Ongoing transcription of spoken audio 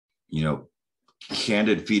you know,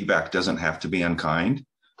 candid feedback doesn't have to be unkind.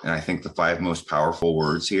 And I think the 5 most powerful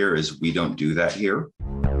words here is we don't do that here.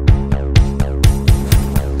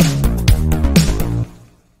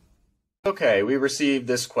 Okay, we received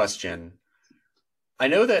this question. I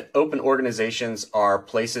know that open organizations are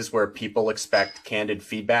places where people expect candid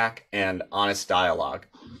feedback and honest dialogue,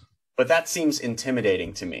 but that seems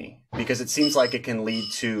intimidating to me because it seems like it can lead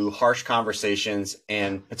to harsh conversations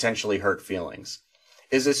and potentially hurt feelings.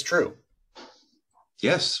 Is this true?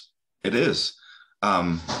 Yes, it is.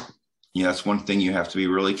 That's one thing you have to be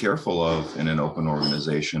really careful of in an open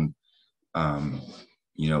organization.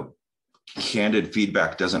 Candid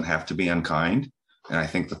feedback doesn't have to be unkind. And I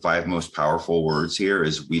think the 5 most powerful words here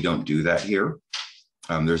is we don't do that here.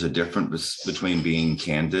 There's a difference between being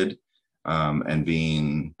candid and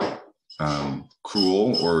being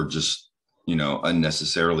cruel or just,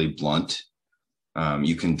 unnecessarily blunt.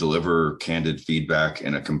 You can deliver candid feedback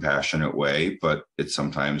in a compassionate way, but it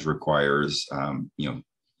sometimes requires,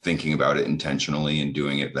 thinking about it intentionally and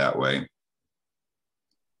doing it that way.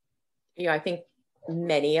 I think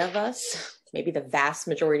many of us, maybe the vast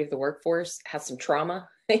majority of the workforce, has some trauma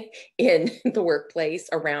in the workplace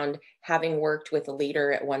around having worked with a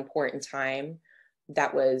leader at one point in time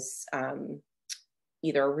that was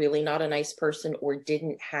either really not a nice person or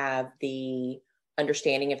didn't have the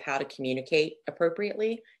understanding of how to communicate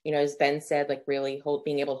appropriately. As Ben said, like really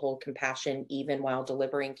being able to hold compassion even while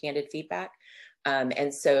delivering candid feedback.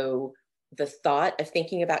 And so the thought of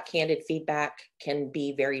thinking about candid feedback can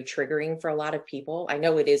be very triggering for a lot of people. I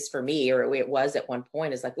know it is for me, or it was at one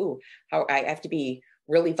point. It's like, ooh, how I have to be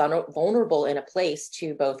really vulnerable in a place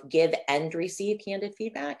to both give and receive candid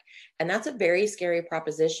feedback. And that's a very scary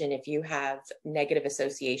proposition if you have negative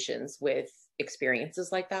associations with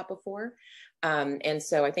experiences like that before. And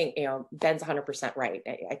so I think, Ben's 100% right.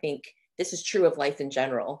 I think this is true of life in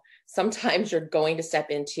general. Sometimes you're going to step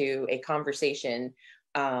into a conversation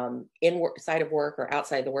inside of work or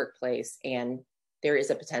outside the workplace, and there is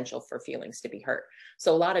a potential for feelings to be hurt.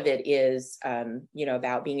 So a lot of it is,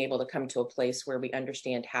 about being able to come to a place where we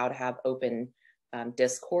understand how to have open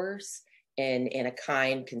discourse in a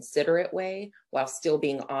kind, considerate way, while still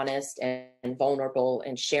being honest and vulnerable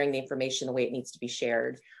and sharing the information the way it needs to be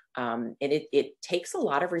shared. And it takes a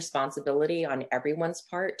lot of responsibility on everyone's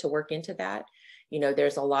part to work into that.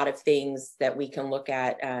 There's a lot of things that we can look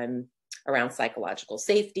at around psychological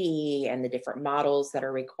safety and the different models that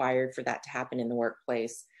are required for that to happen in the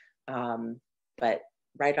workplace. But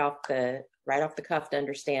right off the cuff, to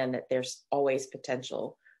understand that there's always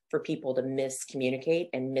potential for people to miscommunicate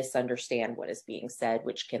and misunderstand what is being said,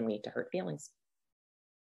 which can lead to hurt feelings.